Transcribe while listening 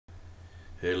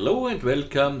Hello and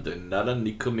welcome to another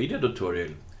Nikomedia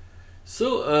tutorial.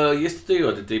 So yesterday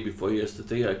or the day before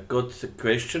yesterday I got a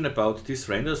question about these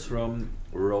renders from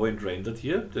Raw and Rendered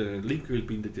here. The link will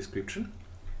be in the description.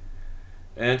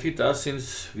 And he does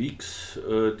since weeks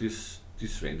these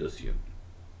renders here.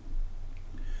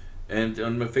 And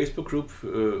on my Facebook group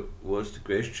was the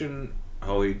question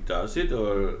how he does it,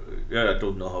 or I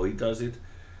don't know how he does it.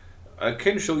 I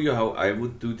can show you how I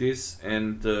would do this,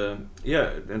 and the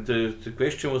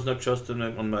question was not just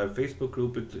on my Facebook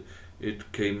group,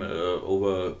 it came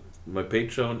over my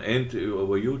Patreon and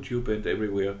over YouTube and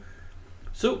everywhere.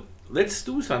 So let's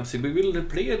do something. We will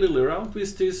play a little around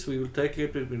with this, we will take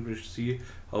it and we will see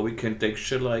how we can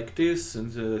texture like this,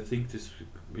 and I think this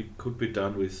it could be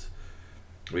done with,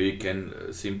 where you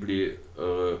can simply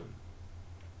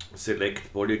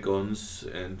select polygons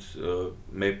and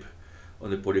map on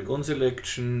the polygon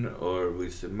selection, or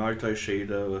with a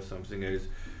multi-shader or something else.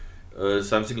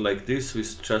 Something like this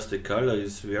with just a color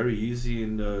is very easy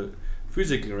in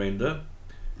physical render.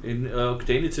 In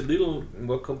Octane it's a little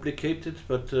more complicated,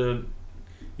 but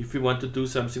if we want to do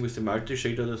something with the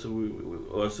multi-shader,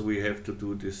 also we have to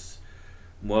do this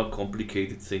more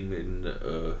complicated thing in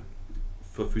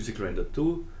for physical render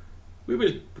too. We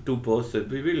will do both,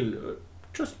 and we will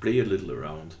just play a little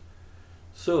around.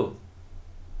 So,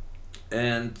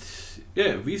 and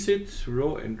yeah, visit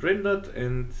Raw and Rendered,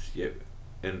 and yeah,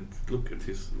 and look at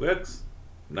his works,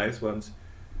 nice ones.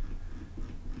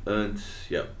 And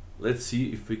yeah, let's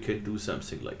see if we can do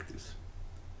something like this.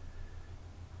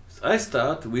 So I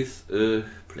start with a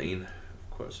plane,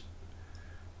 of course.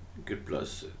 Get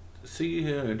plus C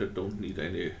here, and I don't need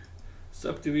any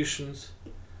subdivisions.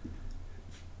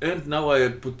 And now I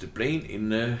put the plane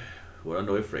in a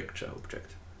Voronoi fracture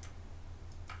object.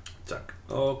 Zack.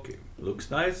 Okay, looks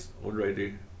nice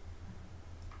already.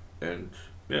 And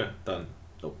yeah, done.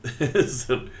 Oh.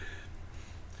 So,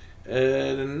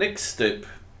 the next step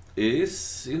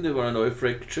is in the Voronoi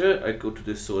fracture. I go to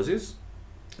the sources,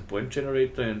 point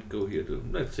generator, and go here to,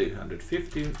 let's say,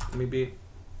 150 maybe.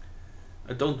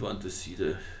 I don't want to see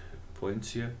the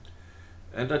points here,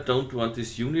 and I don't want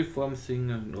this uniform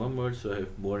thing normal, so I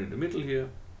have more in the middle here.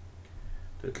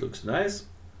 That looks nice.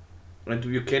 And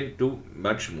you can do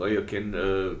much more. You can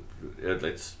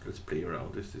let's play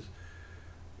around with this.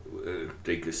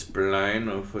 Take a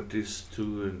spline for this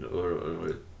too, and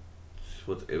or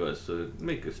whatever. So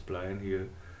make a spline here.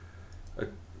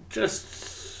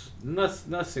 Just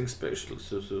nothing special.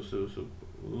 So.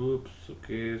 Oops.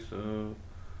 Okay. So.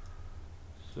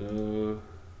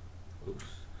 Oops.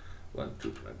 1,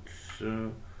 2,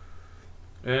 1.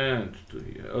 And 2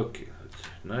 here. Okay. That's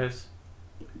nice.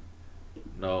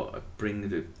 Now I bring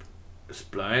the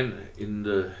spline in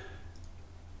the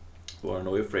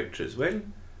Voronoi fracture as well.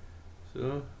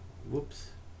 So,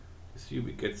 whoops. You see,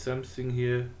 we get something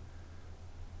here.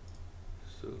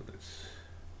 So let's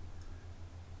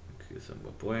make here some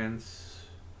more points.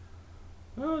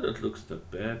 Oh, that looks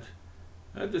not bad.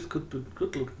 This could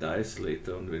look nice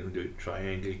later on when you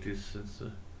triangle this.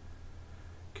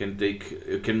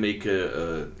 You can make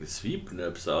a sweep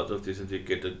NURBS out of this, and you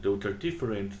get a total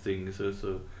different thing.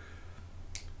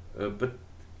 But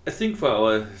I think for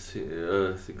our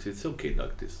things it's okay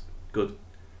like this. Good.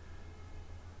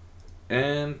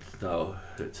 And now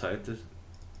let's hide this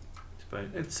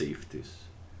and save this.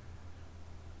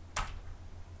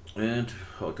 And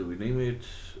how do we name it?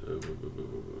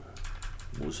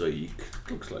 MOSAIC.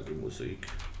 It looks like a mosaic.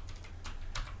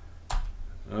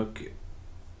 Okay.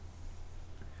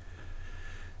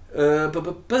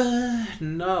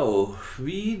 Now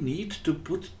we need to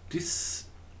put this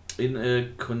in a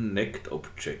connect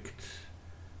object.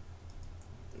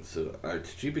 So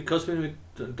Alt G, because when we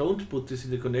don't put this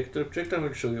in the connect object, I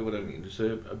will show you what I mean.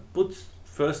 So I put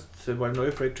first the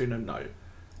Voronoi fracture in a null.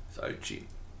 It's Alt G.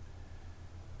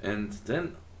 And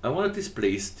then I want to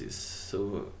displace this.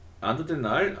 So under the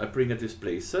null I bring a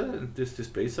displacer, and this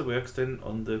displacer works then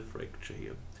on the fracture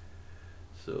here.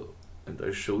 So, and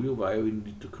I'll show you why we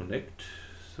need to connect.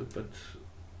 So, but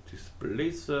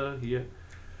displacer here,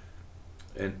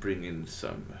 and bring in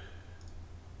some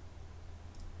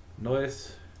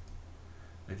noise,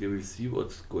 and you will see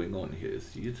what's going on here. You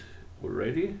see it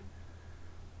already.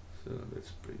 So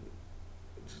let's bring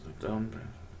it down,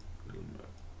 a little more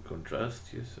contrast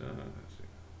here. So,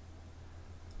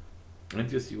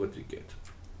 and you see what we get.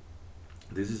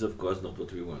 This is of course not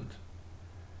what we want.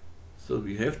 So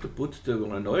we have to put the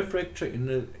Voronoi fracture in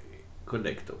a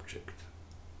connect object.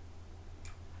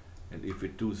 And if we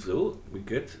do so, we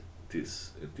get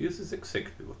this. And this is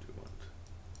exactly what we want.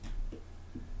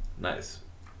 Nice.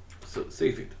 So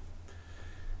save it.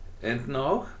 And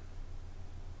now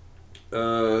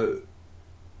we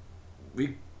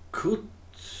could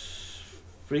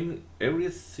bring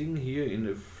everything here in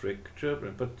a fracture,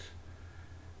 but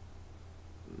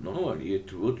normally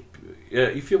it would be, yeah,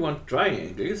 if you want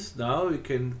triangles, now you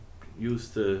can use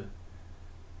the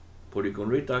polygon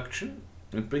reduction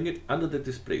and bring it under the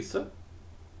displacer,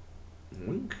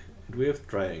 and we have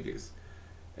triangles.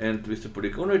 And with the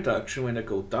polygon reduction, when I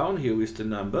go down here with the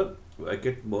number, I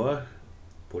get more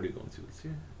polygons, you will see.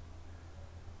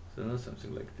 So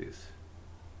something like this.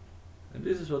 And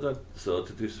this is what I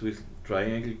thought, this with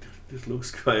triangle, this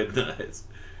looks quite nice.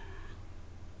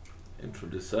 And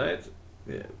from the side,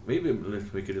 yeah, maybe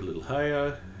let's make it a little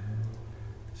higher.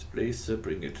 Displacer,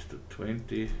 bring it to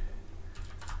 20.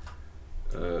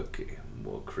 Okay,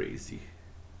 more crazy.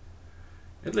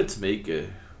 And let's make a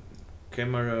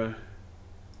camera.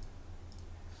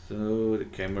 So the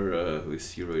camera, we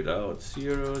zero it out,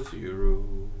 0,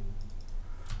 0,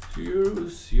 0,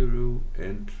 0,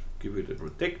 and give it a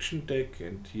protection tag.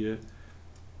 And here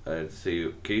I'd say,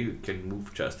 okay, we can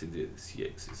move just in the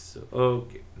z-axis. So,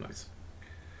 okay, nice.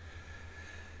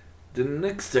 The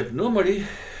next step, normally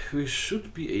we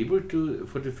should be able to,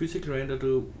 for the physical render,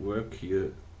 to work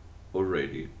here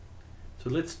already. So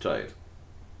let's try it.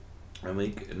 I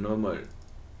make a normal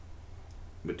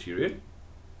material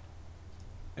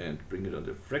and bring it on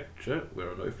the fracture, where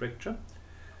on a fracture.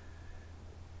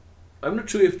 I'm not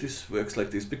sure if this works like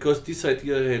this, because this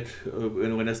idea I had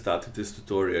when I started this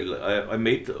tutorial. I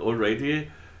made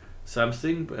already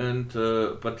something, and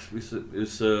but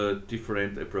with a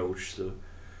different approach. So,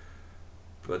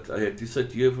 but I had this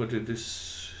idea for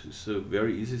this is a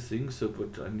very easy thing. So,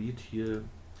 but I need here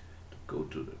to go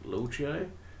to the Logi.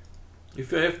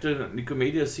 If you have the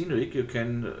Nikomedias Scene Rig, you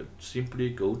can simply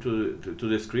go to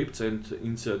the scripts and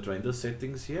insert render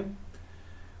settings here.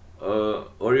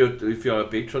 Or if you are a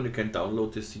patron, you can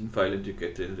download the scene file and you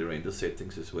get the render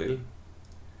settings as well.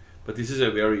 But this is a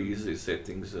very easy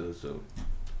setting, so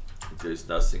there is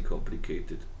nothing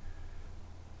complicated.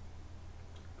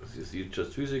 As you see,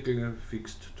 just physical,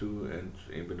 fixed to, and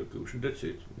ambient occlusion. That's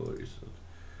it. More is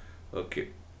not. Okay.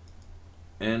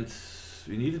 And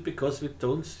we need it because we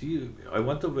don't see. I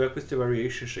want to work with the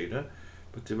variation shader,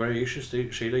 but the variation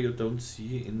shader you don't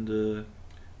see in the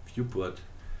viewport.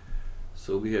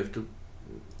 So we have to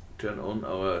turn on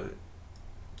our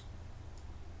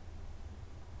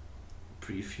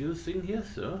preview thing here.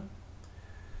 So,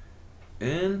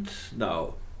 and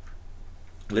now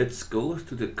let's go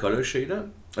to the color shader,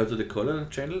 to the color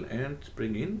channel, and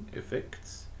bring in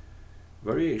effects,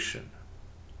 variation.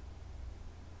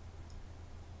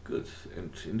 Good.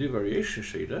 And in the variation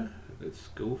shader, let's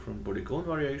go from polygon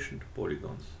variation to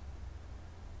polygons.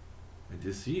 And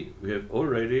you see, we have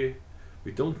already.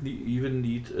 We don't even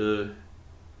need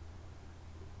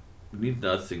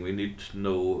nothing. We need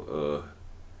no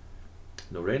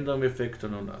random effect or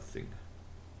no nothing.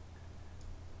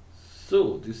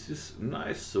 So this is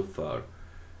nice so far,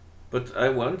 but I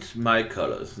want my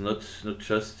colors, not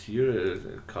just here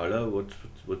a color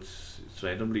what's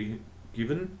randomly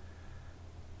given.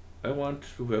 I want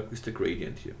to work with the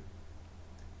gradient here.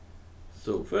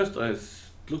 So first I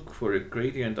look for a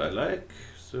gradient I like.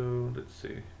 So let's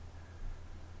say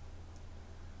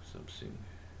something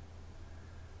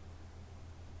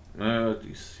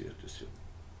this here.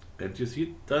 And you see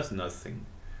it does nothing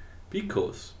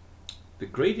because the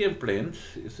gradient blend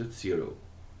is at 0.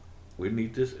 We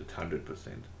need this at 100%.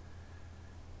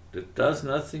 That does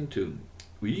nothing too.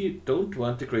 We don't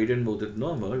want the gradient mode at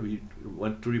normal. We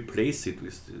want to replace it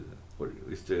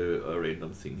with the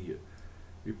random thing here.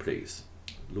 Replace.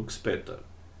 Looks better.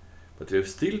 But we have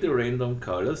still the random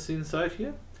colors inside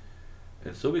here.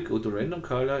 And so we go to random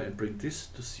color and bring this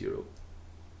to 0.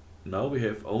 Now we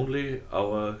have only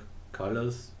our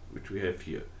colors which we have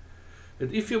here.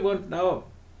 And if you want now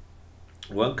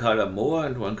one color more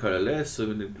and one color less, so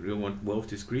you want more of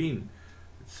this green,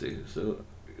 let's say, so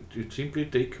you simply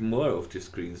take more of this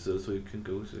green, so you can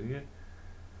go here,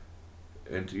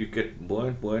 and you get more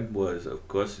and more and more. So of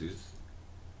course,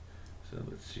 so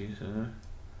let's see,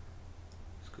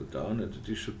 let's go down, and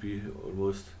this should be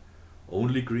almost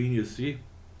only green, you see.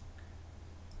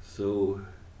 So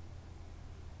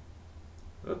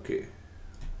okay,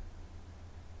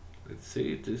 let's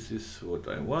say this is what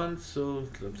I want, so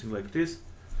something like this.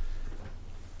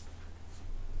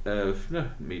 No,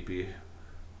 maybe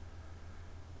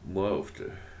more of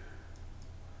the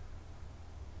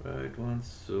right one,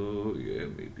 so yeah,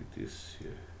 maybe this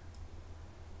here.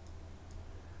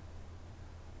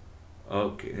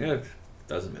 Okay, yeah, it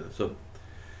doesn't matter. So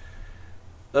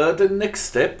the next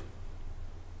step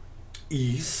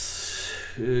is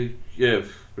yeah,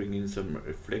 bring in some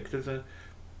reflectors.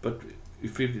 but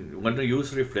if we want to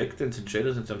use reflectance and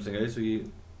shadows and something else, we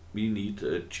need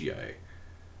a GI.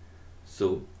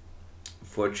 So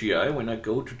for GI, when I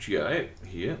go to GI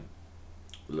here,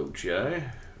 load GI,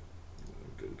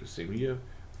 do the same here,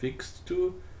 fixed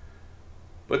to,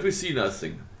 but we see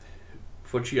nothing.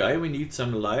 For GI we need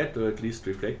some light or at least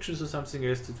reflections or something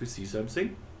else that we see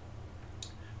something.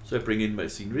 So I bring in my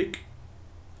scene rig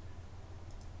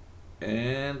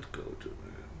and go to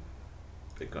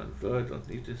back on floor. I don't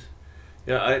need this.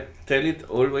 Yeah, I tell it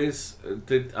always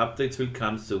that updates will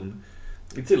come soon.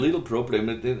 It's a little problem.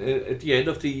 At the end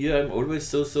of the year I'm always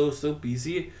so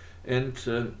busy, and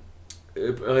I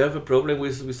have a problem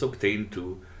with Octane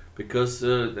too. Because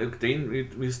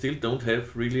Octane, we still don't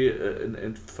have really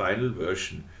a final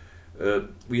version.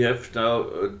 We have now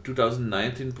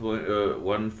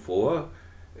 2019.14,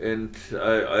 and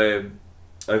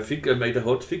I think I made a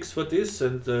hot fix for this,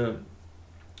 and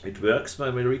it works. My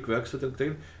rig works with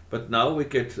Octane. But now we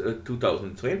get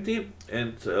 2020,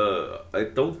 and I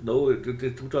don't know.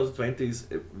 The 2020 is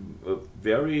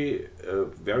very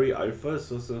alpha,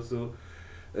 so.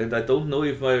 And I don't know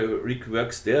if my rig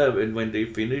works there when they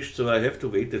finish, so I have to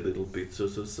wait a little bit. So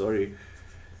sorry.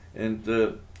 And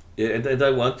yeah, and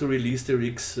I want to release the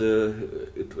rigs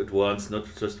at once, not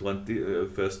just one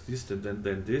first this and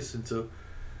then this, and so.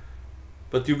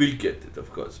 But you will get it,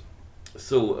 of course.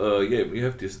 So yeah, we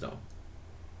have this now.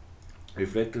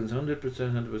 Reflectance 100%,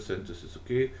 100%. This is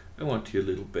okay. I want here a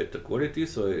little better quality,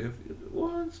 so I have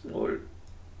one small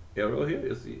arrow here.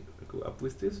 You see, I go up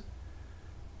with this.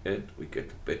 And we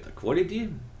get better quality.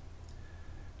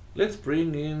 Let's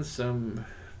bring in some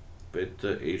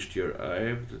better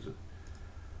HDRI,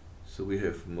 so we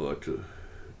have more to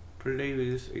play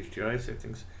with. HDRI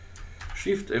settings,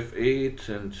 Shift F8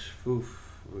 and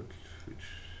which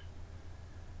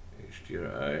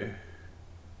HDRI.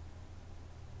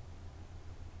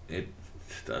 It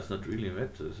does not really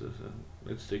matter. So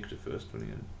let's take the first one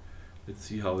here. Let's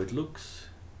see how it looks.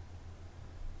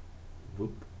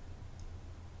 Whoop.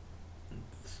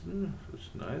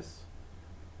 It's nice,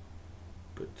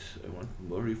 but I want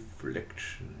more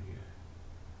reflection here.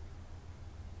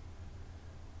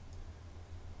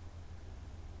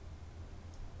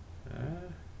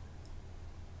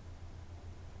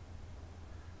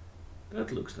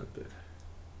 That looks not bad.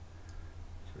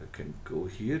 So I can go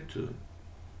here to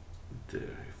the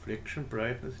reflection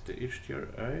brightness, the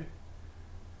HDRI.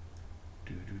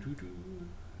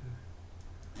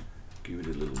 Give it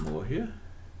a little more here.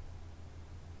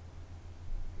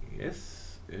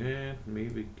 Yes, and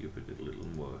maybe give it a little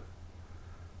more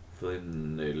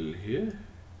Fresnel here.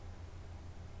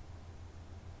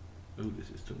 Oh, this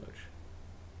is too much.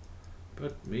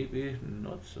 But maybe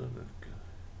not so that good.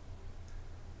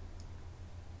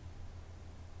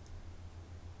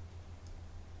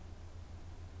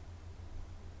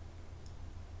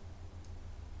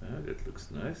 That looks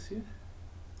nice here.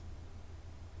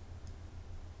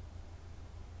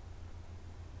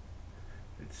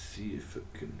 Let's see if I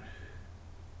can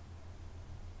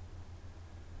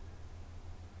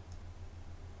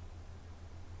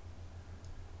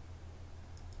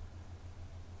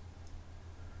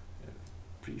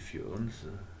preview on. So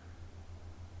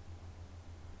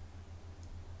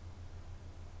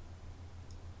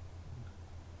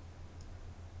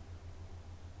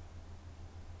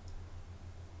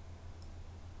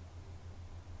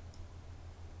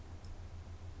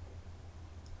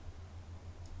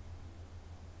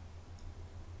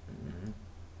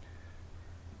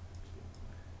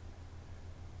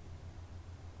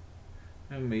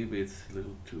and maybe it's a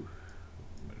little too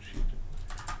much here.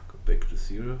 Go back to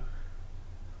 0.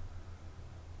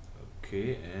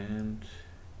 Okay, and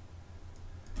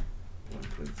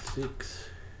 1.6.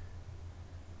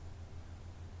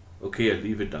 Okay, I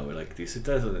leave it now like this. It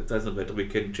doesn't matter. We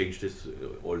can change this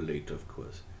all later, of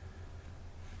course.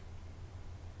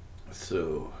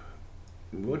 So,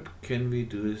 what can we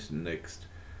do next?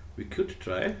 We could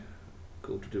try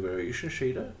go to the variation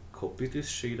shader, copy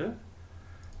this shader,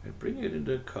 and bring it in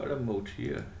the color mode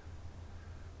here.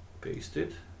 Paste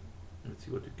it. Let's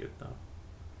see what we get now.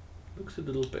 Looks a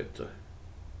little better.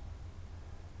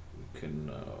 We can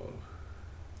now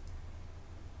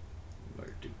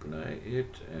multiply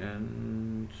it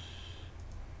and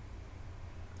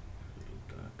a little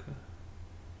darker.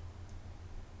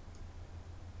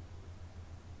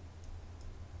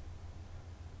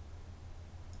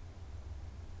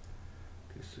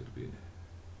 This will be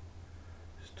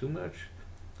too much,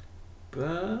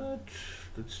 but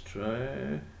let's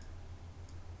try.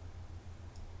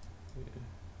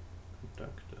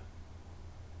 Conductor.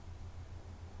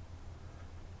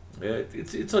 Yeah,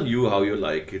 it's on you how you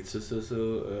like it.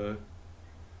 So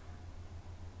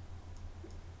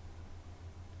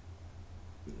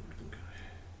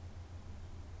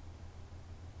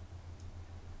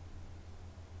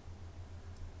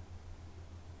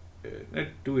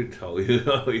do it how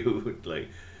you would like,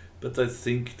 but I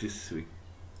think this we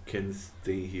can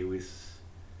stay here with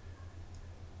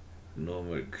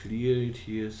normal clear it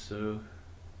here, so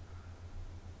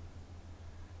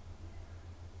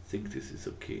I think this is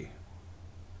okay.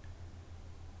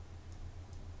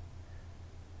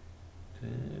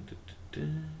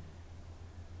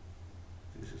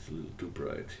 This is a little too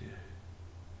bright here.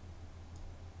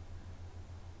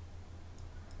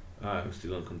 I'm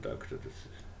still on conductor. This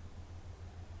is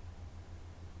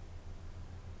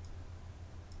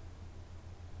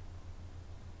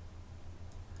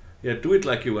yeah, do it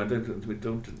like you want, and we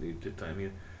don't need the time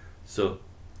here. So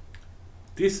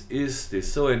this is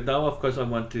this. So and now of course I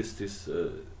want this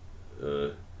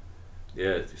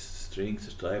yeah, these strings,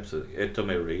 stripes, atom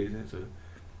array. So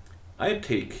I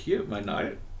take here my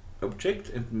null object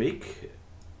and make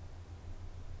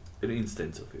an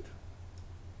instance of it.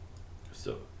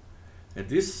 So, and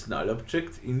this null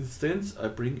object instance I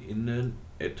bring in an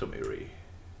atom array.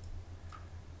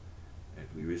 And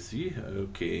we will see,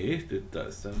 okay, that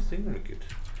does something. I get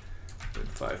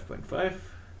 5.5.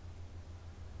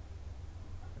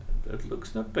 And that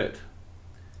looks not bad.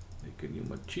 Make a new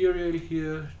material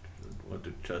here. Don't want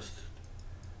to just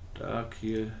dark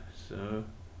here. So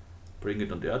bring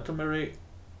it on the atom array.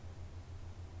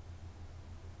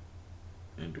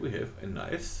 And we have a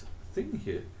nice thing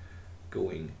here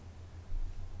going.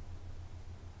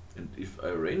 And if I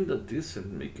render this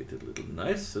and make it a little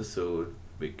nicer, so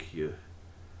make here,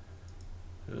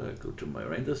 go to my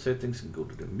render settings and go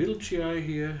to the middle GI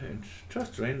here and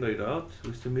just render it out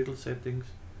with the middle settings.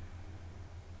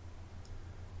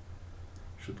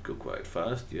 Should go quite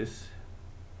fast, yes.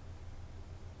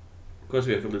 Of course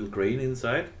we have a little grain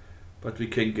inside, but we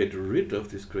can get rid of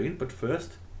this grain. But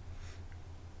first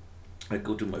I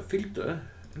go to my filter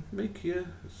and make here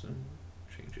some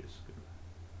changes.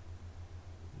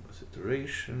 More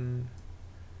saturation,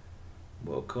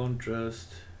 more contrast,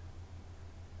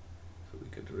 so we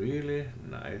get really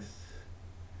nice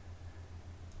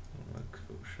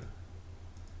exposure.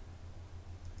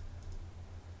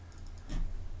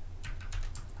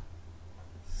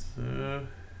 So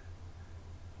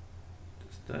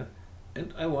just that,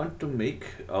 and I want to make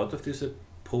out of this a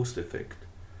post effect.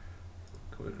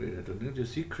 You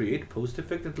see, create post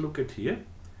effect, and look at here,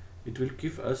 it will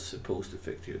give us a post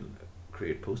effect here.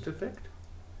 Create post effect.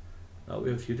 Now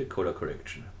we have here the color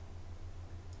correction.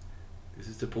 This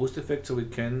is the post effect, so we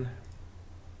can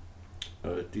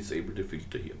disable the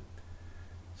filter here.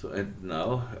 So, and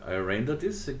now I render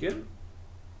this again,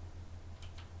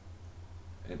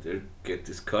 and I'll get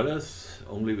these colors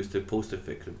only with the post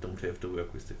effect and don't have to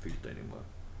work with the filter anymore.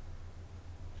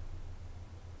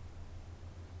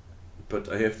 But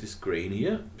I have this grain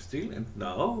here still, and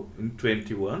now in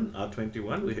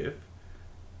R21 we have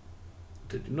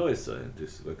the denoiser, and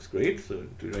this works great. So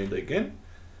to render again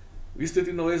with the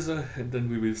denoiser, and then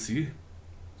we will see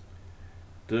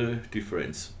the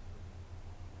difference.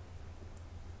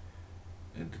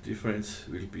 And the difference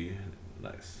will be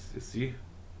nice. You see,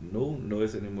 no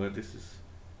noise anymore. This is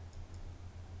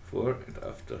before and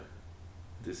after.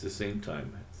 This is the same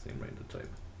time, same render time.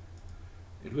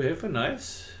 And we have a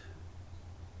nice,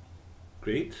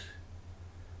 great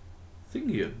thing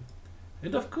here.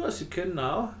 And of course you can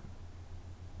now,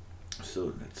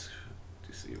 so let's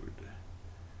disable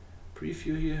the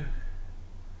preview here.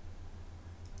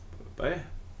 Bye.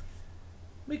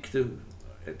 Make the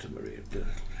atom array at the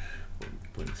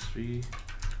 1.3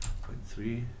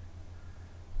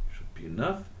 should be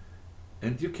enough.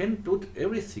 And you can put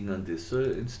everything on this. So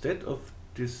instead of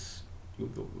this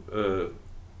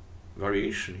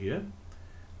variation here,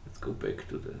 let's go back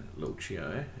to the low GI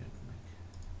and make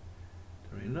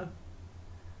the render.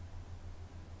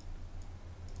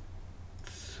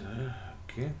 So,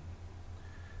 okay.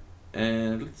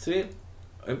 And let's say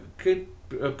I can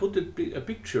put a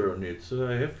picture on it. So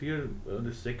I have here on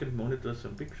the second monitor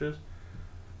some pictures.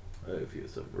 I have here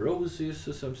some roses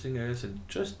or something else, and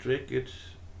just drag it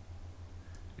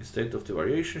instead of the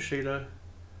variation shader.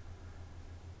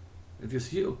 And you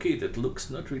see, okay, that looks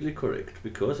not really correct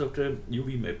because of the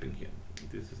UV mapping here.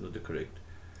 This is not the correct.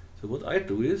 So what I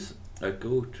do is I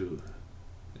go to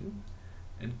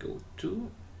and go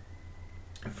to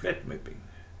a flat mapping.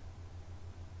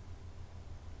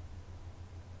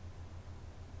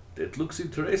 That looks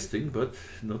interesting, but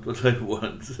not what I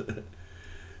want.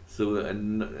 So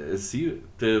and see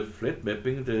the flat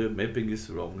mapping, the mapping is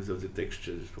wrong, so the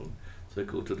texture is wrong. So I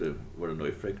go to the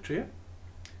Voronoi fracture here.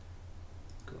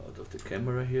 Go out of the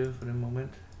camera here for a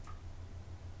moment.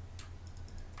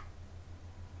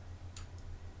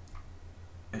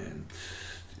 And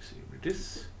disable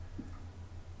this.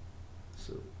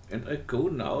 So and I go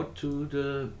now to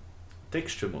the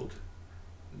texture mode.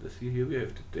 And see here we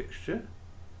have the texture.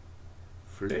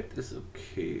 Flat is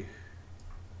okay.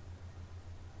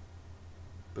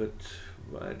 But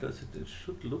why does it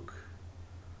should look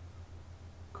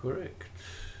correct?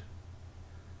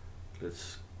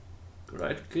 Let's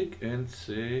right click and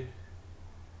say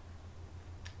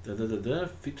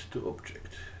fit to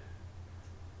object.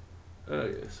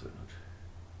 Yes, why not?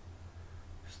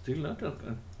 Still not.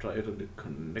 I'll try it on the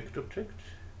connect object.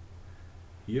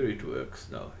 Here it works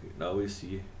now. Now we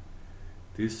see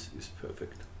this is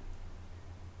perfect.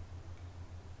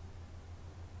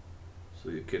 So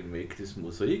you can make this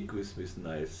mosaic with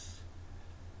nice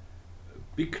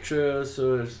pictures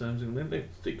or something. Then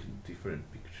let's take a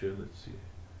different picture. Let's see.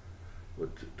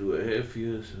 What do I have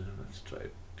here? So let's try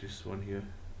this one here.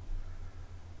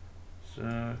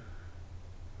 So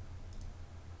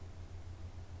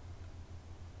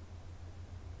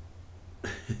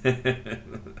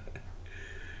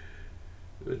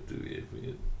what do we have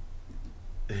here?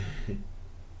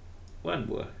 One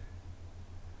more.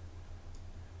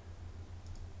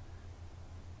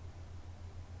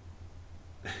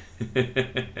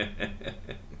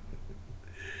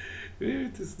 Maybe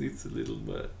this needs a little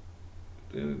more.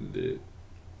 And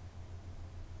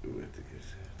what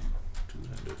is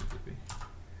 200 maybe.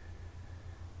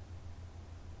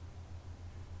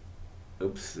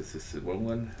 Oops, this is the wrong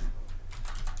one.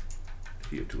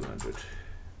 Here 200.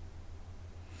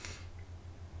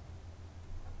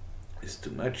 Is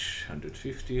too much.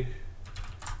 150.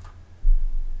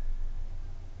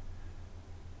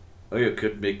 Oh, you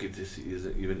could make it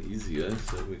even easier.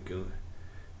 So we go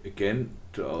again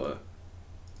to our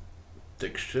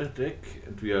texture deck,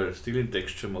 and we are still in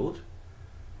texture mode.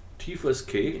 T for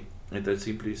scale, and I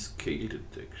simply scale the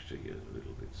texture here a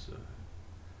little bit. So,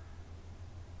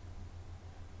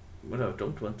 but I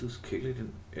don't want to scale it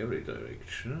in every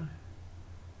direction.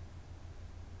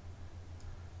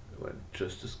 I want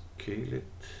just to scale it.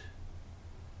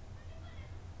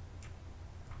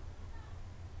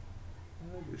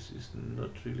 This is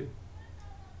not really.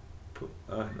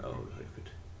 Now I have it.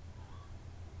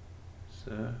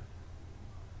 So.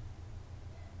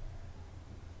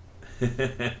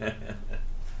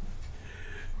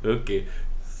 Okay,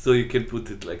 so you can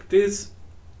put it like this,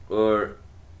 or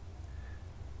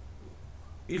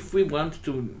if we want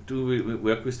to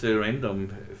work with the random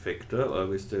factor or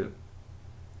with the,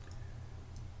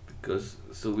 because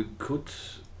so we could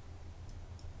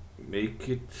make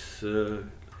it.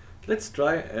 Let's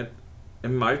try a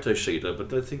multi-shader,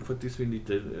 but I think for this we need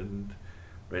a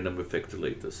random effector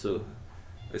later. So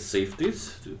I save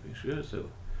this to be sure. So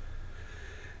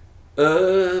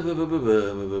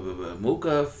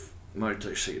mocap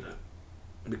multi-shader,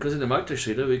 because in the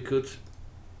multi-shader we could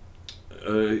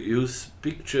use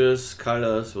pictures,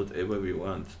 colors, whatever we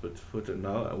want, but for the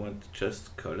now I want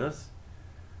just colors.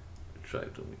 Try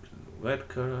to make a white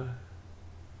color,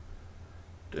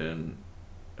 then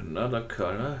another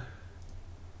color,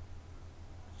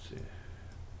 let's see,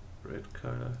 red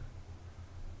color.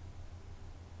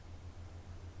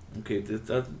 Okay,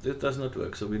 that does not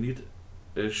work, so we need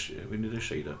a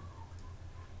shader.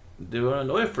 There are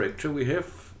no fracture. We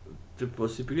have the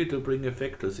possibility to bring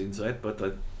effectors inside, but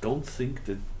I don't think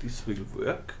that this will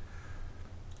work.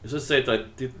 As I said, I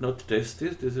did not test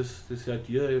this. This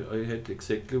idea I had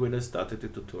exactly when I started the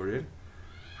tutorial.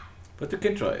 But you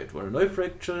can try it. For a no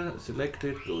fracture, select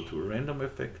it, go to random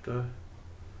effector,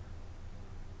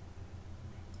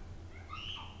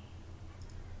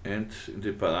 and in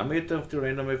the parameter of the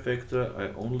random effector,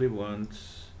 I only want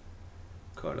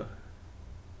color.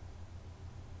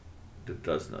 That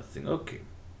does nothing. Okay.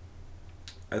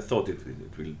 I thought it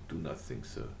will do nothing.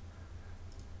 So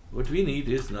what we need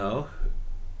is now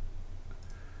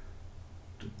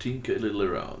to tinker a little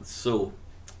around. So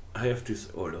I have this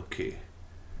all okay.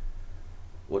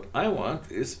 What I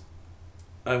want is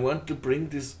I want to bring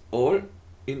this all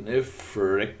in a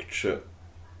fracture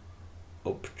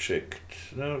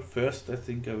object. Now first I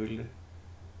think I will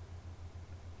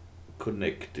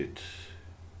connect it,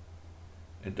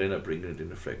 and then I bring it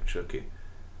in a fracture. Okay.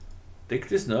 Take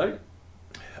this now.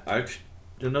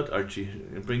 Not Alt G.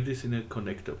 Bring this in a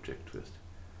connect object first.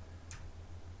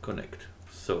 Connect.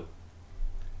 So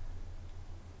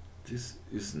this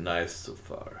is nice so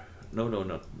far. No,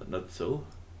 not so.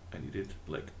 I need it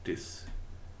like this.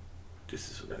 This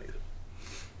is what I need.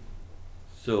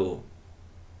 So,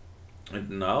 and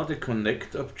now the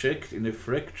connect object in a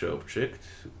fracture object,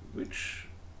 which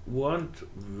won't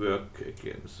work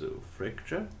again. So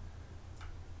fracture,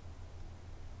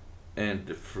 and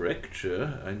the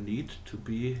fracture I need to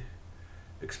be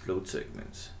explode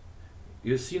segments.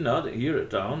 you see now that here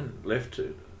down left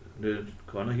the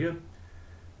corner here,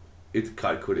 it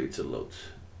calculates a lot.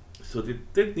 So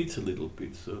that needs a little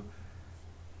bit. So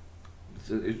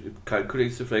it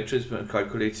calculates the fractures, it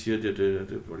calculates here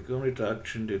the polygon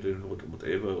reduction, the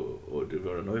whatever, or the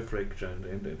Voronoi fracture,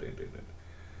 and.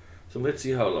 So let's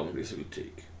see how long this will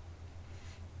take.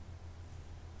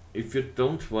 If you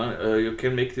don't want, you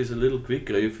can make this a little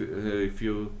quicker if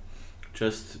you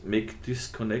just make this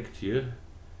connect here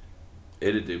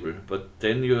editable, but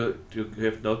then you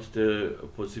have not the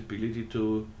possibility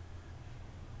to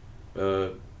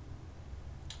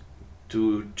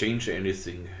change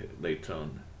anything later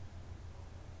on.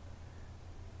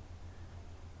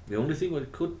 The only thing what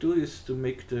it could do is to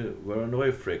make the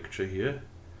Voronoi fracture here.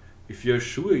 If you're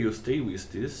sure you stay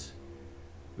with this,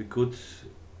 we could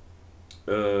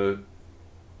yeah,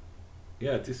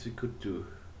 this we could do.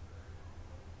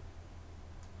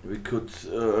 We could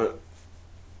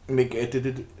make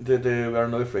edited the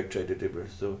Voronoi fracture editable.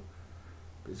 So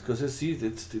because I see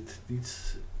that it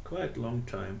needs quite a long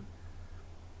time.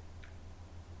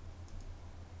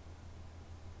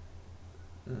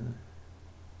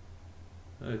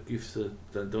 Gives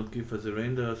don't give us a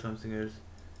render or something else.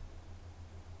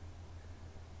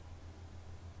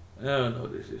 Oh no,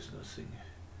 this is nothing.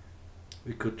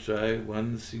 We could try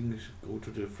one thing, go to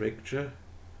the fracture,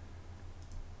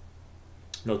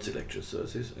 not selection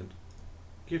sources, and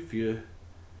give you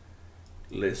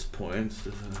less points.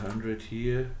 There's 100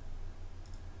 here,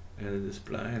 and the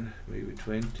spline maybe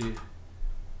 20.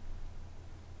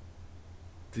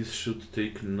 This should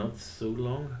take not so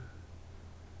long.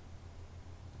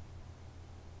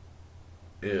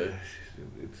 Yeah,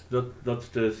 it's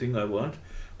not the thing I want,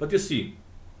 but you see,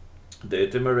 the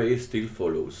atom array still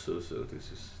follows. So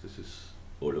this is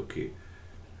all okay.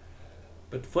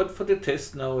 But for the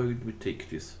test now, we take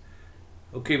this.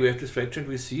 Okay, we have this fracture, and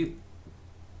we see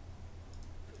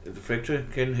the fracture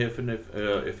can have an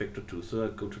effector too. So I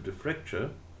go to the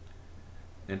fracture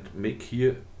and make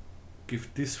here,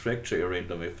 give this fracture a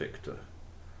random effector.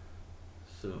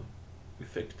 So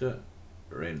effector,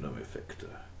 random effector.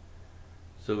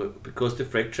 So because the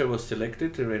fracture was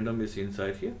selected, the random is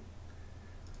inside here.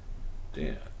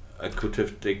 I could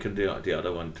have taken the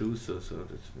other one too. So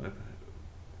that's my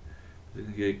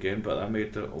here again,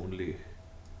 parameter only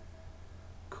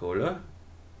color,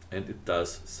 and it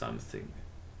does something.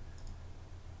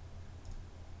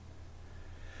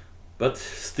 But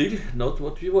still not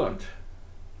what we want.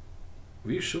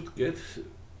 We should get,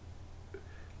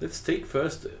 let's take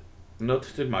first not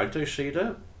the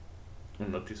multi-shader, oh,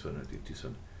 not this one, I did this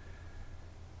one.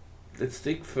 Let's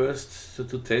take first, so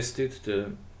to test it,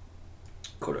 the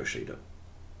color shader.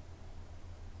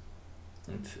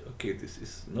 And okay, this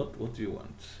is not what we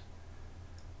want.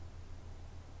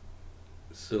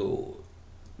 So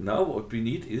now what we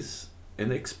need is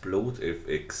an explode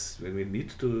fx, when we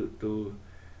need to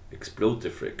explode the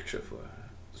fracture for.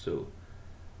 So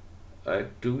I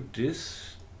do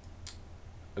this,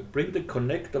 I bring the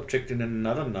connect object in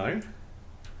another null,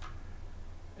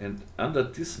 and under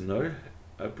this null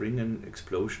I bring an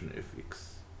explosion fx.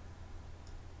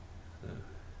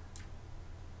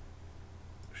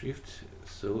 Shift,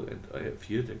 so, and I have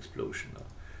here the explosion now.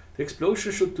 The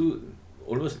explosion should do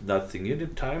almost nothing. In the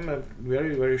time, a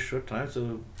very short time,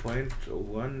 so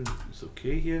 0.01 is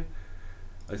okay here.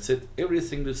 I set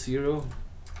everything to 0,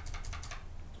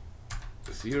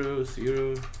 0,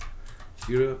 0,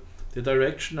 0. The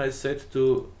direction I set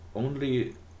to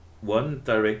only one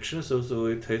direction, so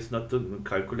it has not to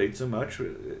calculate so much.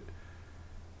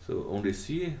 So only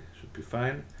C should be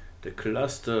fine. The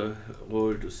cluster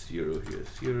roll to 0 here,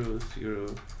 0,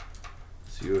 0,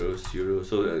 0, 0.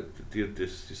 So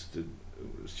this is the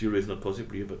 0 is not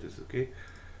possible here, but it's okay.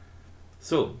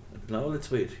 So now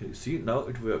let's wait. You see, now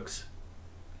it works.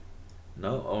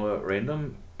 Now our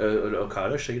random our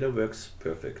color shader works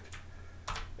perfect.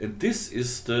 And this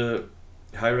is the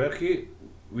hierarchy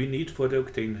we need for the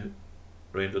Octane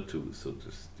render too. So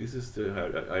this is the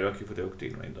hierarchy for the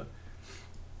Octane render.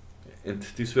 And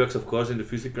this works of course in the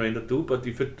physical render too, but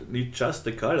if you need just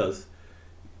the colors,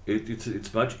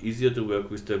 it's much easier to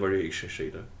work with the variation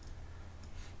shader.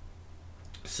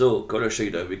 So color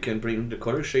shader, we can bring the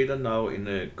color shader now in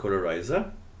a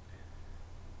colorizer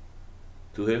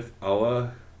to have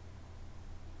our,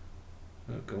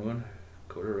 come on,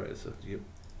 colorizer here,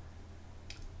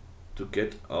 to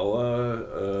get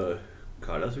our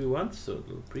colors we want. So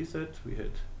the preset, we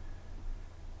had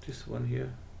this one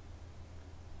here.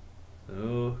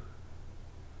 So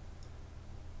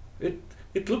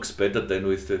it looks better than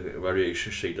with the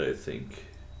variation shader, I think.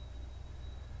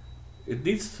 It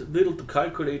needs a little to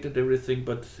calculate and everything,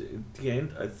 but in the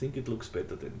end I think it looks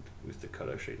better than with the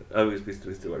color shader,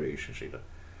 with the variation shader.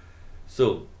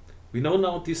 So we know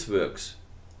now this works.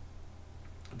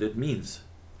 That means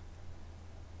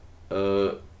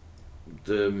the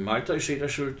multi-shader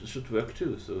should work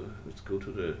too. So let's go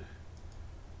to the,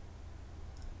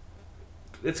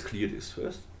 let's clear this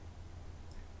first.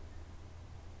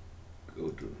 Go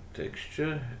to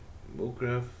texture,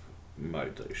 MoGraph,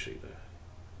 multi-shader.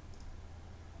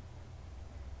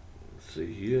 So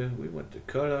here we want the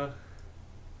color.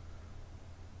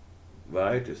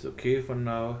 White is okay for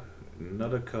now.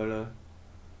 Another color.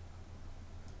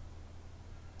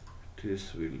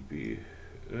 This will be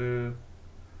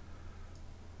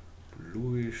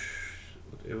bluish,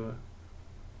 whatever.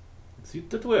 See,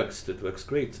 that works. That works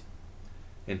great.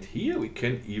 And here we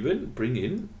can even bring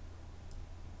in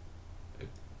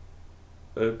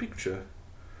a picture.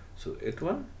 So add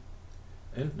one.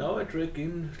 And now I drag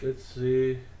in, let's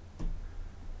say,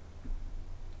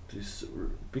 this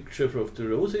picture of the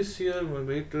roses here.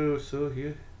 So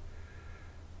here.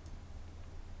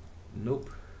 Nope.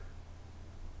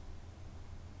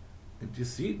 And you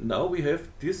see, now we have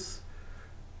this,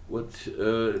 what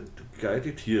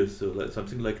guided here, so like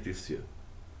something like this here.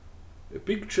 A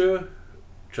picture,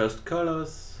 just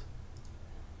colors,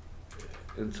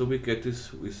 and so we get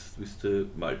this with the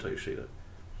multi-shader.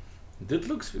 That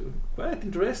looks quite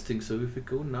interesting. So if we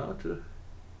go now to,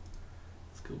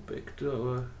 let's go back to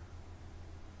our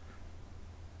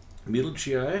middle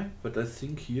GI, but I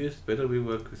think here is better we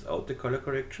work without the color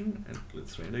correction, and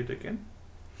let's render it again.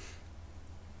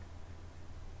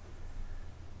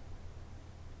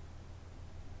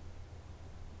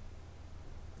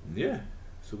 Yeah,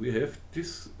 so we have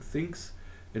these things,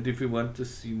 and if we want to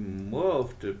see more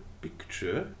of the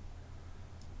picture,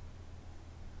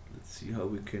 let's see how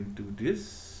we can do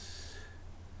this.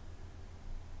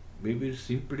 Maybe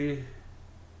simply,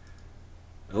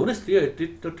 honestly I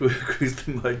did not work with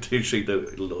the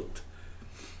multi-shader a lot,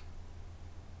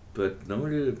 but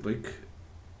normally I make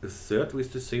a third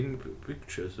with the same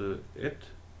picture. So add,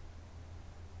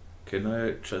 can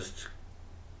I just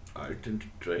alt and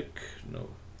drag? No.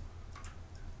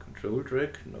 Control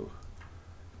drag? No.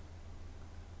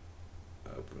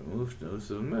 Remove? No.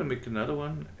 So I'm gonna make another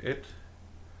one, add,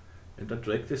 and I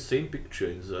drag the same picture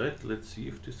inside. Let's see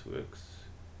if this works.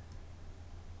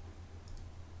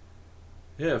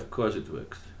 Yeah, of course it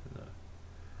works.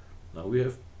 Now we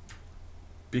have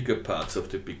bigger parts of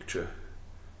the picture.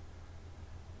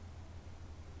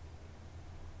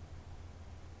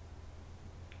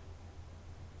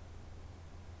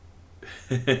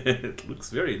 It looks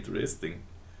very interesting.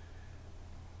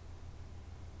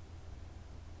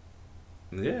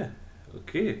 Yeah,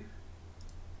 okay.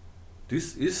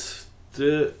 This is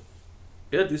the,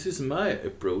 yeah, this is my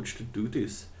approach to do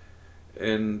this.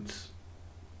 And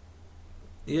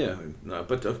yeah, no,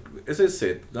 but as I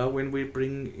said, now when we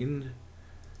bring in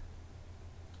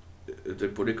the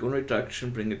polygon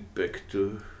reduction, bring it back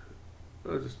to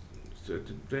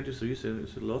 23 is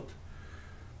a lot,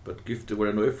 but give the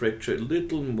Voronoi fracture a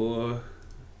little more.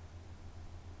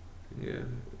 Yeah,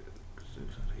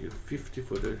 here 50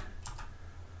 for the.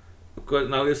 Of course,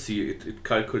 now you see it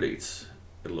calculates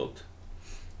a lot.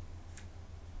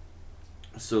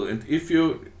 So, and if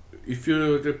you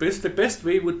the best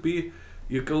way would be,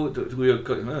 you go to your,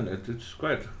 it's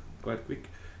quite quick.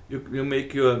 You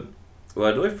make your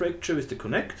Voronoi fracture with the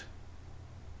connect,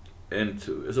 and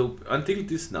so until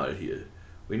this null here.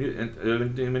 When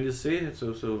you say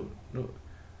so no,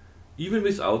 even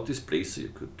without this placer you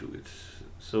could do it.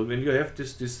 So when you have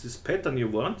this pattern you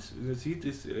want, you see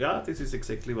this, yeah, this is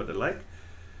exactly what I like.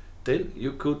 Then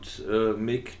you could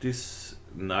make this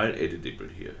null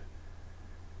editable here.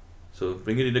 So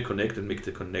bring it in the connect and make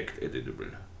the connect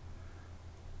editable.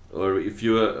 Or if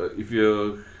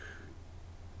you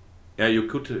yeah, you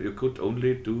could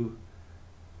only do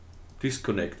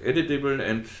disconnect editable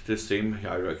and the same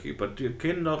hierarchy, but you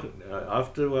can not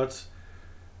afterwards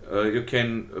you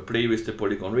can play with the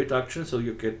polygon reduction, so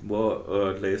you get more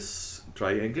or less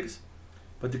triangles,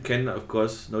 but you can of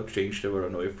course not change the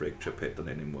Voronoi fracture pattern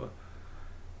anymore.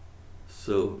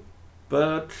 So,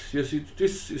 but you see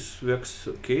this works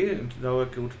okay, and now I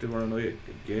go to the Voronoi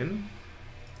again,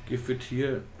 give it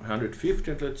here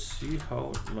 150, and let's see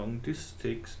how long this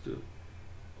takes to.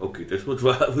 Okay, that's what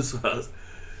was fast.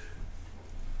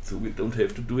 So we don't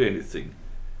have to do anything.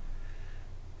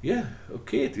 Yeah,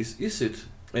 okay, this is it.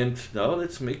 And now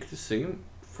let's make the same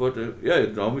for the, yeah,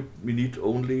 now we need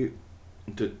only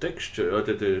the texture, or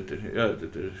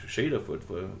the shader for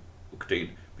Octane,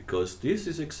 because this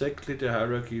is exactly the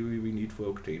hierarchy we need for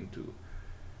Octane too.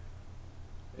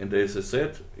 And as I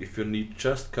said, if you need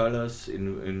just colors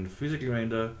in physical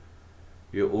render,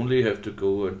 you only have to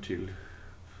go until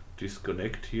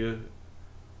disconnect here,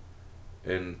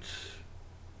 and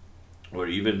or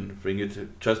even bring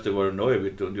it just over now. You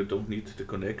don't need to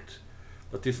connect,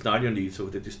 but this now you need, so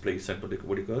the display sample the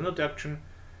polygon reduction,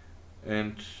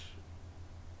 and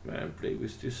play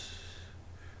with this.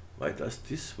 Why does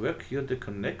this work here? The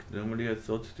connect. Normally I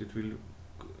thought it will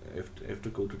have to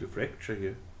go to the fracture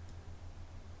here.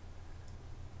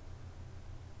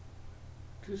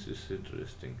 This is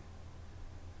interesting.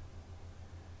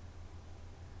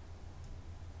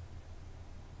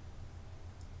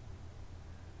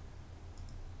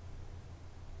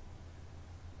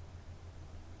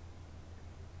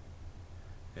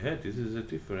 Yeah, this is a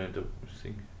different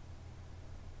thing.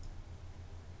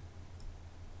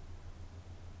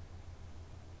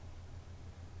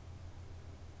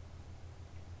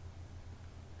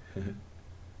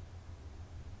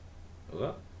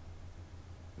 Well,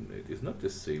 it is not the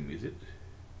same, is it?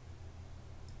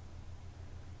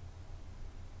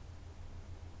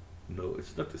 No,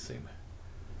 it's not the same.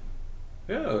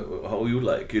 Yeah, how you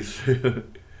like it.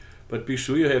 But be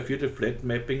sure you have here the flat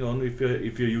mapping on. If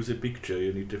you use a picture,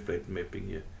 you need the flat mapping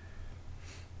here.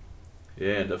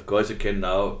 Yeah, and of course you can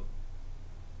now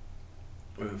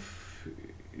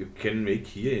you can make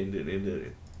here in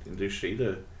the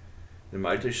shader, the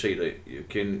multi-shader, you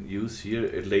can use here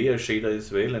a layer shader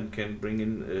as well, and can bring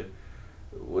in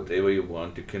whatever you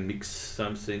want. You can mix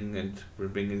something and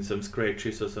bring in some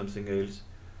scratches or something else.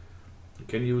 You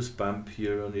can use bump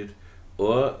here on it,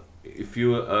 or if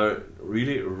you are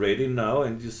really ready now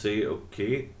and you say,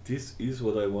 okay, this is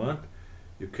what I want,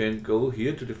 you can go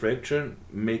here to the fracture,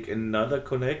 make another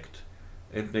connect,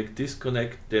 and make this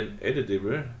connect then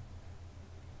editable,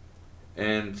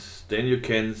 and then you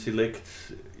can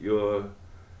select your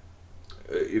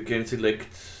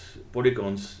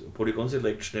polygon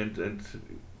selection, and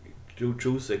to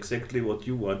choose exactly what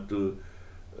you want to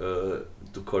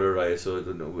colorize, or I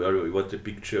don't know where you want the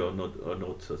picture or not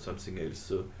or something else.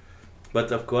 So,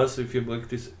 but of course, if you make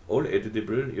this all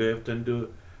editable, you have then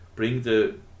to bring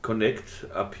the connect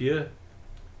up here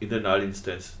in the null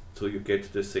instance, so you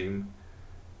get the same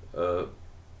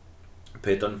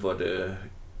pattern for the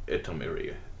atom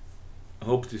area. I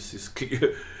hope this is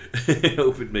clear. I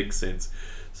hope it makes sense.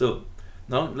 So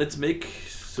now let's make,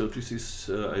 so this is,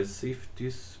 I saved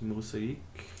this MOSAIC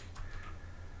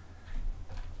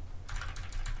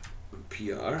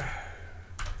PR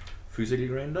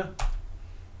physical render.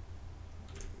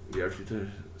 We have to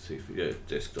save, yeah,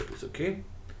 desktop is okay.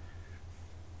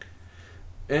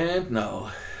 And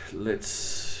now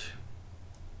let's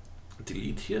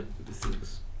delete here the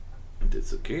things, and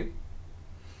that's okay.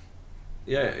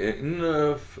 Yeah, in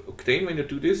Octane, when you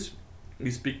do this,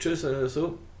 these pictures,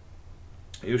 so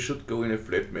you should go in a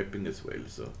flat mapping as well.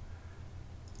 So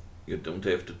you don't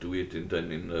have to do it in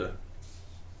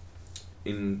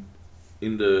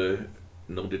the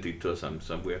node editor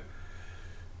somewhere.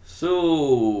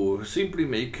 So simply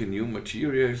make a new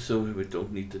material. So we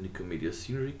don't need the Nikomedias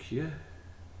Scene Rig here.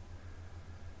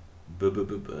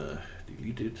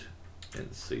 Delete it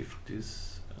and save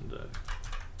this, and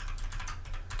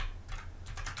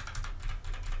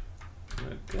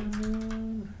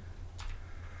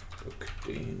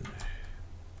Octane.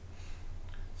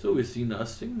 So we see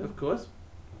nothing, of course.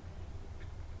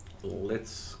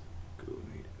 Let's go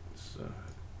here. So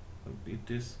complete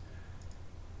this.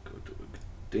 Go to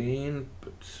Octane,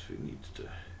 but we need the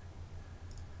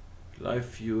live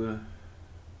viewer.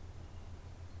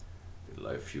 The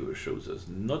live viewer shows us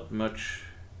not much.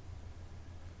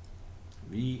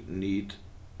 We need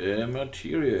a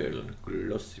material,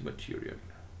 glossy material.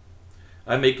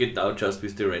 I make it now just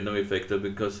with the random effector,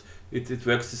 because it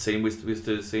works the same with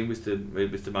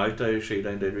the multi shader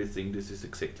and everything. This is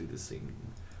exactly the same.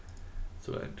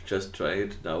 So I just try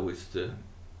it now with the.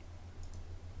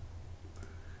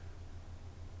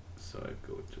 So I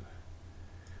go to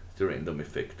the random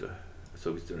effector.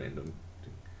 So with the random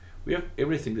thing, we have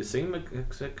everything the same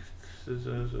exact. So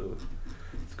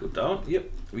let's go down. Yep,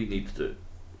 we need the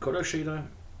color shader.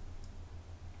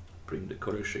 Bring the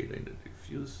color shader in the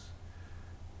diffuse,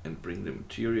 and bring the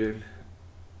material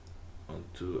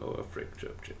onto our fracture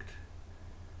object.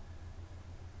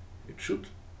 It should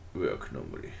work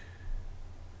normally.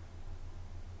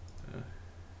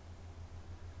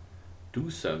 Do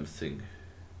something.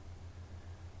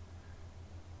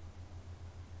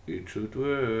 It should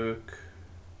work.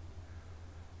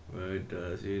 Why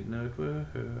does it not work?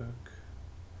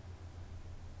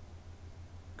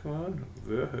 Come on,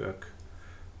 work.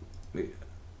 It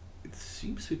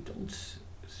seems we don't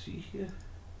see here.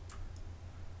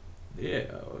 Yeah,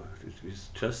 we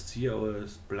just see our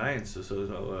splines, so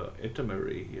our atom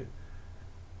array here.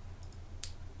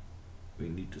 We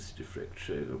need to see the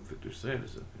fracture of vector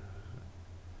size.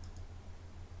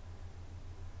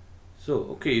 So,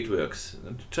 okay, it works.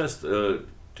 And just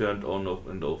turned on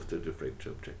and off the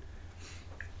fracture object.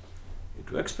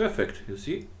 It works perfect, you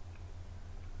see.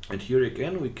 And here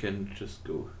again, we can just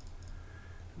go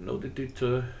node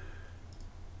editor,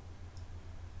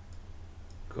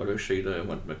 color shader. I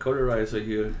want my colorizer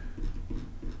here.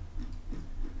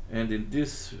 And in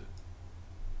this,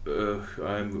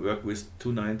 I'm work with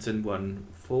 2 9s and 1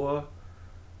 4.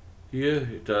 Here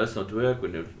it does not work.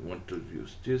 When you want to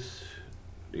use this,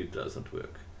 it doesn't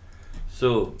work.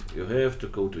 So you have to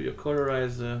go to your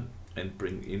colorizer and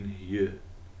bring in here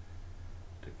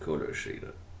the color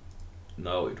shader.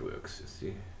 Now it works, you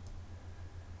see.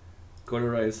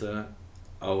 Colorizer,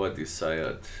 our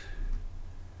desired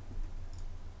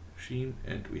sheen,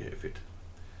 and we have it.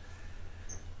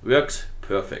 Works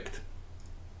perfect.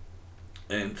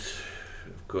 And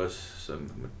of course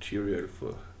some material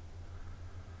for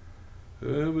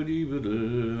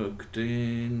octane.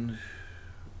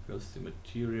 Where's the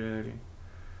material?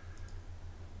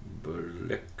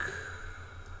 Black.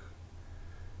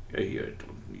 Yeah, here I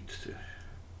don't need the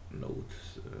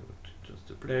nodes, just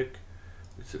the black.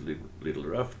 It's a little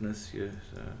roughness here,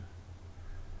 so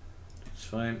that's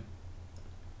fine.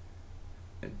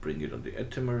 And bring it on the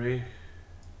atom array.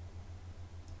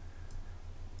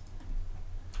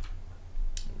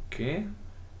 Okay.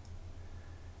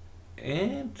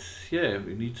 And yeah,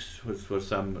 we need for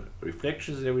some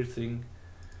reflections and everything.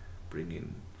 Bring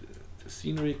in the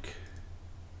scene rig.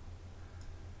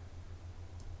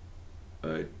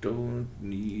 I don't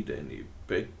need any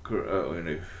background or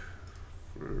any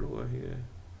floor here.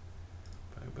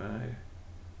 Bye bye.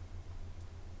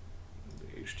 The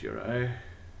HDRI.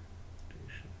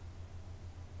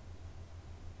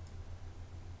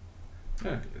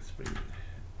 Let's bring in the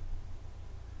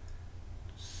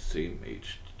same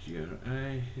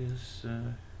HDRI. Here's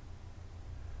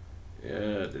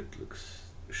yeah, that looks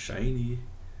shiny,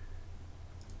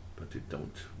 but we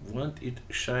don't want it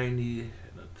shiny,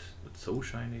 not so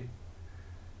shiny.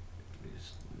 At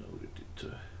least node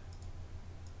editor.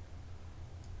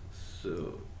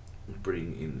 So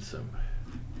bring in some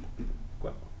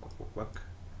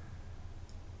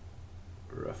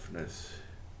roughness.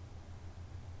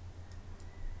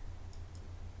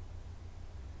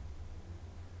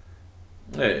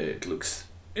 It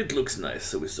looks nice.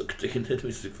 So with Octane and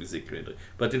with the physics render.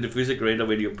 But in the physics render,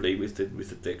 when you play with the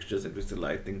textures and with the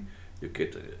lighting, you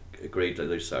get a greater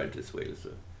result as well. So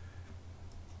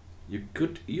you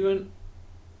could even,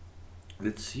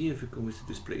 let's see if we go with the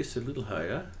displace a little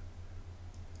higher.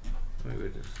 Maybe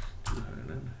that's too high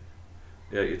then.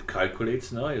 Yeah, it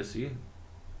calculates now. You see,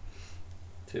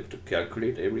 you have to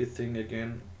calculate everything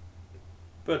again,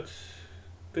 but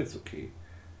that's okay.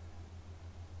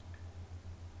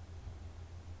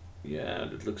 Yeah,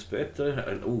 that looks better.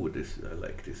 And oh, this, I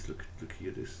like this. Look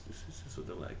here. This is what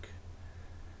I like.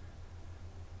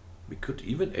 We could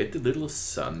even add a little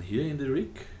sun here in the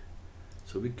rig,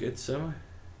 so we get some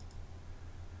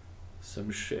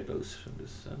shadows from the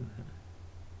sun.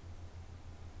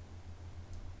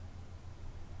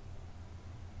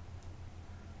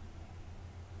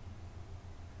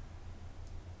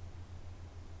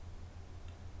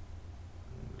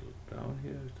 A little down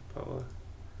here is the power.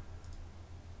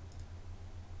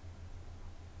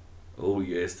 Oh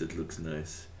yes, that looks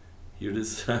nice. Here the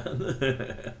sun.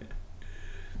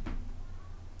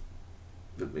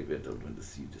 But maybe I don't want to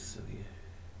see the sun here.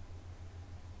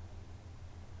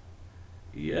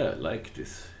 Yeah, I like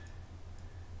this.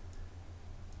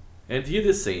 And here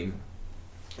the same.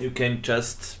 You can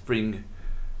just bring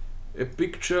a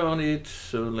picture on it.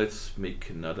 So let's make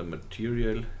another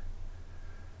material.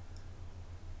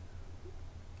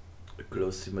 A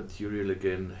glossy material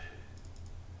again.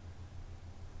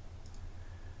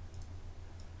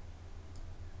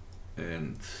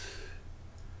 And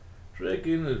drag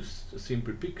in a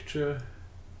simple picture.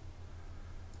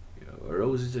 Yeah,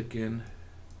 roses again.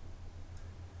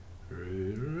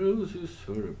 Roses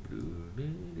are blue.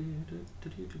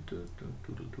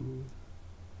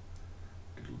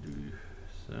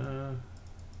 So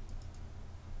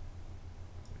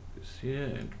this here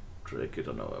and drag it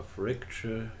on our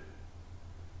fracture.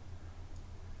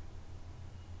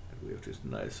 And we have these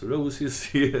nice roses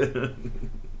here.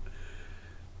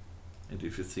 And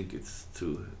if you think it's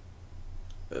too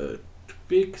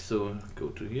big, so go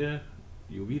to here,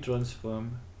 UV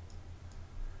transform,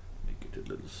 make it a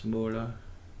little smaller.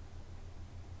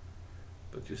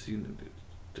 But you see,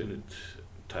 then it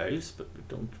tiles, but we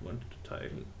don't want to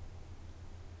tile.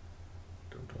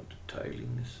 don't want the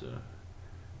tiling, so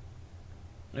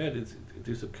yeah, it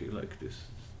is okay like this.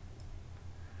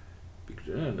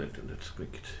 Picture, let's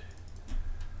make it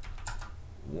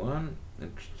one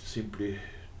and simply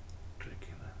drag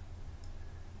in.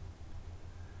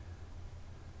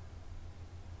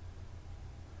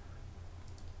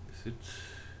 Is it?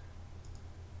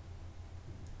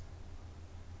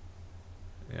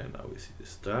 Yeah, now we see the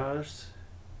stars.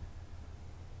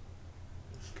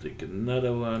 Let's take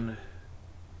another one.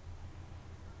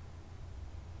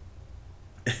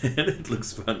 It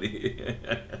looks funny.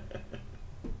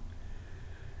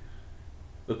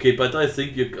 Okay, but I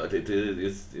think you got it.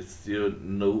 It's you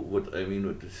know what I mean.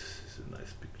 What this is a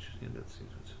nice picture. Yeah, that's it.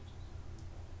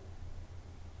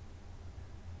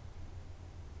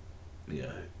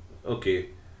 Yeah, okay,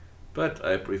 but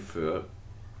I prefer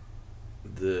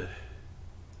the.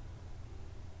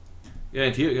 Yeah,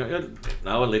 and here, yeah,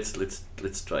 now let's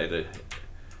try the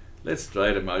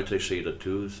multi shader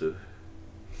too. So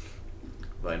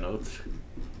why not?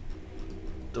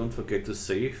 Don't forget to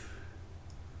save.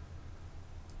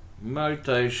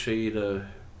 Multi shader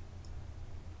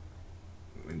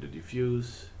in the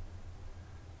diffuse.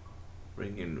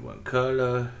 Bring in one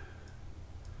color.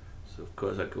 So of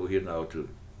course I go here now to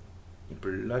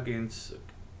plugins,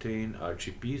 obtain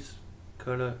RGB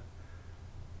color.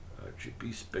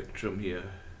 RGB spectrum here.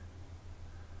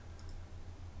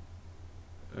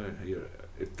 Here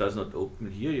it does not open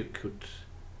here. You could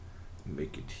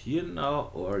make it here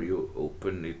now, or you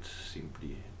open it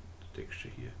simply the texture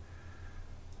here.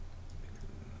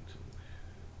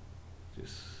 This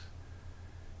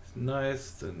is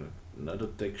nice. Then another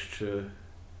texture.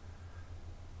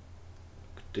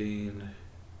 Octane.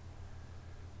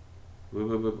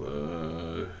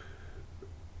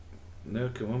 No,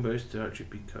 come on, where's the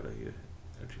RGB color here?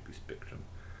 RGB spectrum.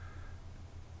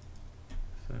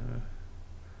 So,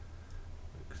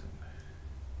 like some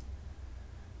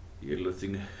yellow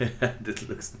thing. That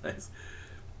looks nice.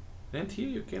 And here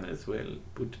you can as well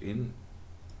put in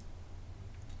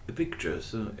a picture.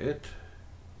 So add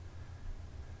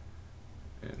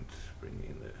and bring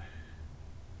in the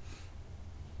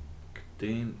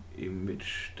Octane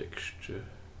image texture.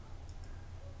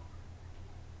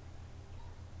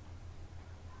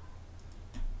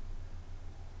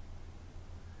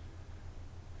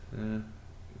 Image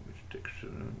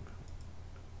texture.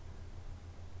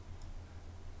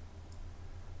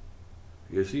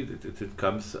 You see that it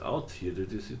comes out here.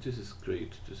 This is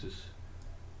great. This is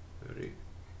very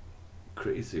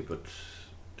crazy, but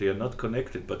they are not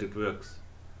connected, but it works.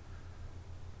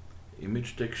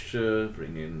 Image texture.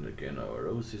 Bring in again our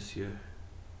roses here.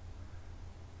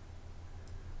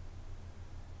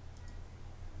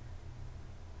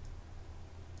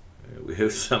 We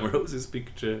have some roses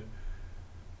picture.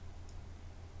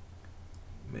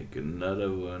 Make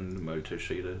another one,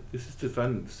 multi-shader. This is the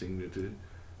fun thing, that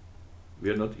we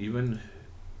are not even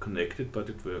connected, but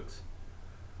it works.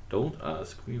 Don't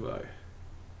ask me why.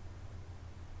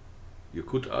 You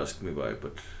could ask me why,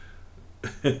 but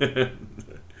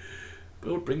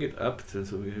we'll bring it up so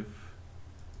we have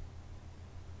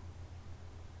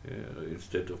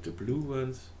instead of the blue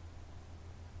ones,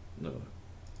 no,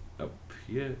 up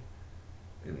here,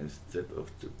 and instead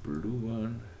of the blue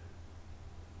one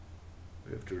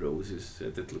we have the roses.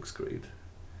 That looks great.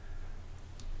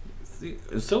 See,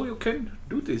 and so you can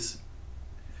do this.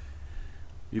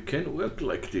 You can work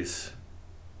like this.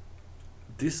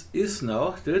 This is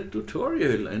now the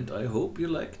tutorial, and I hope you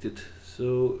liked it.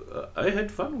 So I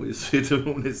had fun with it,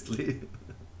 honestly.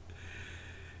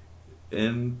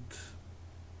 And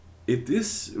it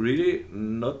is really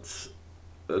not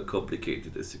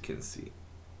complicated, as you can see.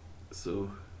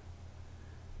 So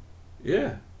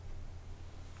yeah,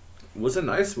 it was a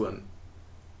nice one.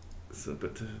 So,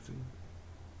 but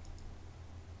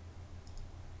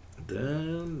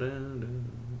down.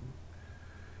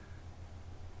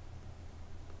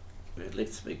 Well,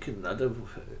 let's make another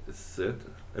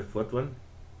a fourth one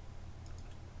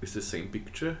with the same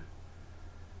picture.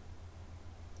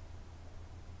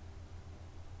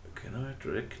 Can I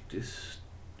drag this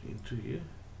into here?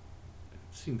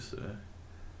 It seems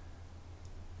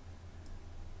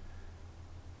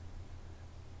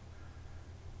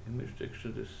image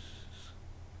texture. This,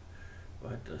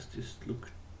 why does this look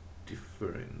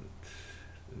different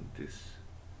than this?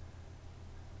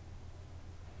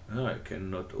 I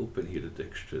cannot open here the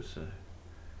textures.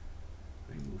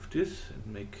 Remove this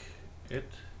and make add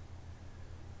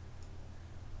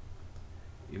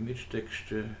image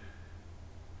texture.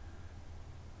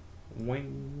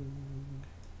 Wing.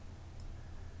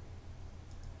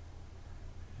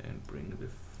 And bring the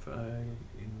file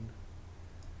in.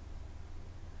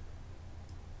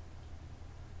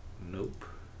 Nope.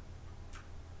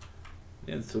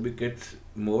 And so we get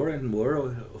more and more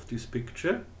of this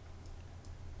picture.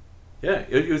 Yeah,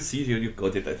 you see, you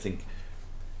got it, I think.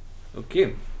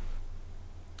 Okay.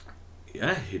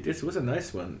 Yeah, this was a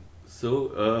nice one.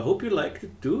 So hope you liked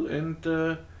it too.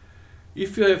 And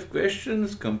if you have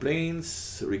questions,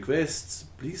 complaints, requests,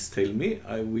 please tell me.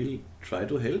 I will try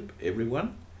to help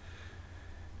everyone.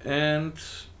 And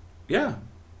yeah,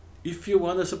 if you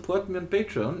want to support me on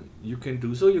Patreon, you can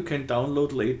do so. You can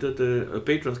download later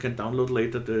patrons can download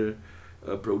later the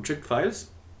project files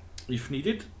if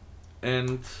needed.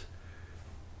 And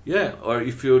yeah, or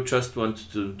if you just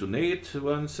want to donate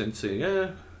once and say,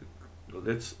 yeah,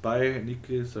 let's buy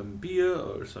Nicky some beer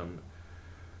or some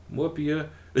more beer,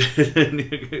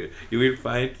 you will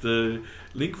find the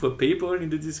link for PayPal in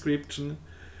the description.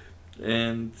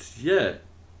 And yeah,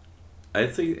 I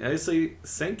say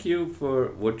thank you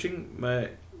for watching my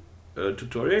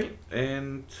tutorial,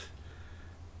 and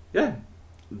yeah,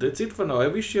 that's it for now. I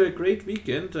wish you a great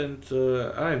weekend, and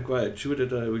I'm quite sure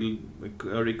that I will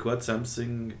record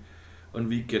something on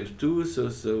weekend too,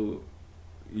 so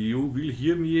you will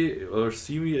hear me or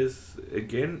see me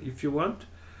again if you want.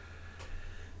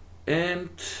 And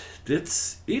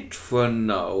that's it for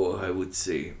now, I would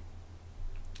say.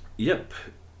 Yep,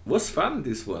 was fun,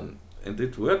 this one, and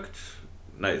it worked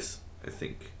nice, I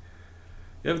think.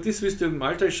 Yeah, this with the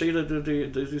multi-shader,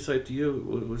 this idea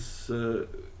was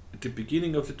at the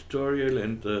beginning of the tutorial,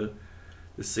 and the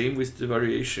same with the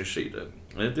variation shader.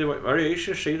 And the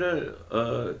variation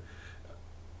shader,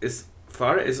 as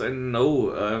far as I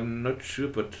know, I'm not sure,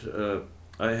 but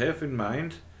I have in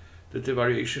mind that the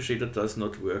variation shader does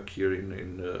not work here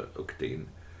in Octane.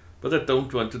 But I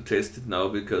don't want to test it now,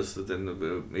 because then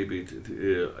maybe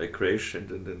I crash,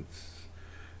 and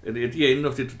at the end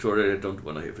of the tutorial I don't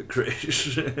want to have a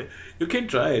crash. You can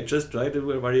try it, just try the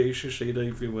variation shader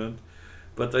if you want,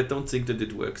 but I don't think that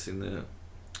it works in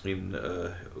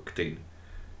Octane.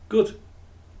 Good.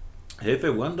 Have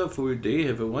a wonderful day,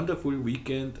 have a wonderful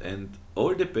weekend, and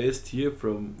all the best here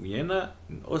from Vienna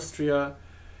in Austria.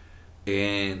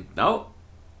 And now,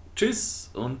 tschüss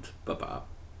und baba.